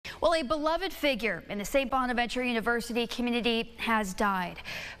Well, a beloved figure in the Saint Bonaventure University community has died.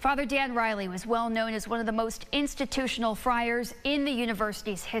 Father Dan Riley was well known as one of the most institutional friars in the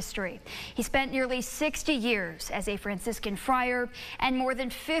university's history. He spent nearly 60 years as a Franciscan friar and more than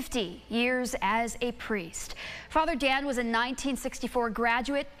 50 years as a priest. Father Dan was a 1964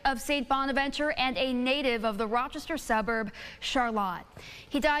 graduate of Saint Bonaventure and a native of the Rochester suburb, Charlotte.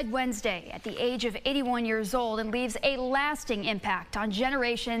 He died Wednesday at the age of 81 years old and leaves a lasting impact on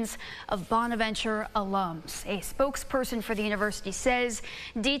generations of Bonaventure alums. A spokesperson for the university says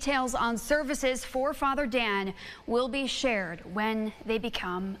details on services for Father Dan will be shared when they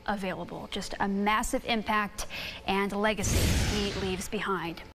become available. Just a massive impact and legacy he leaves behind.